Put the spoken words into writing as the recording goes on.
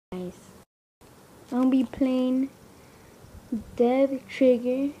Guys, I'll be playing Dead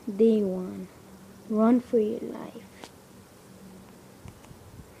Trigger Day 1. Run for your life.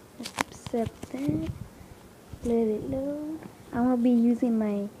 Accept that. Let it load. I'm gonna be using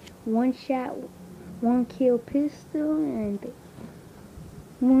my one shot, one kill pistol and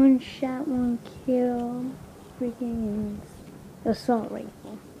one shot, one kill freaking assault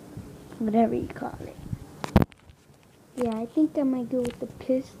rifle. Whatever you call it. Yeah, I think I might go with the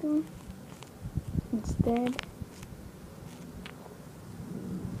pistol instead.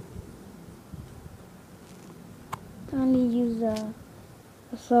 I only use a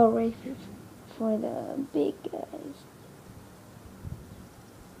assault rifle for the big guys.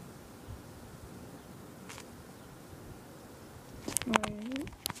 Alright,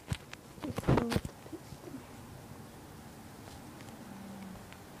 let's go with the pistol.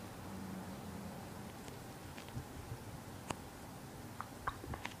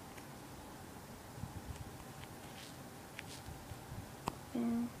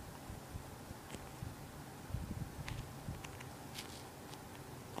 Yeah.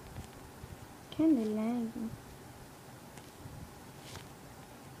 Kinda laggy.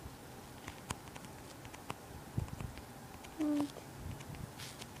 What?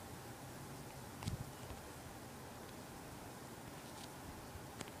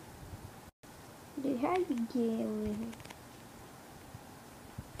 Dude, how you get over here?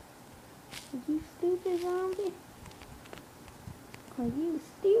 Are you stupid, zombie? Are you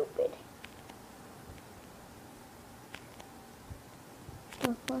stupid?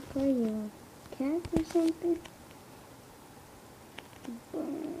 The fuck are you? Cat or something?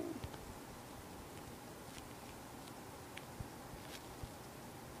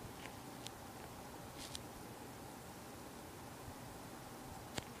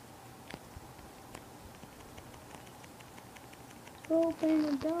 Open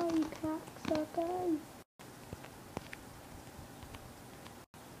the door, you cocksucker.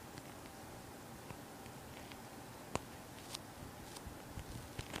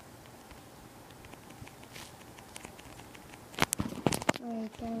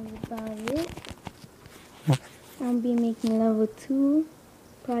 Alright, that's about it. I'll be making level 2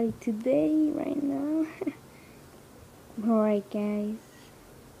 probably today, right now. Alright guys.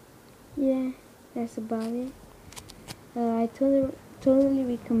 Yeah, that's about it. I totally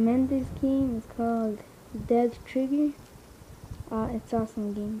recommend this game. It's called Dead Trigger. It's an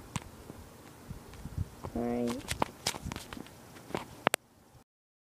awesome game. Alright.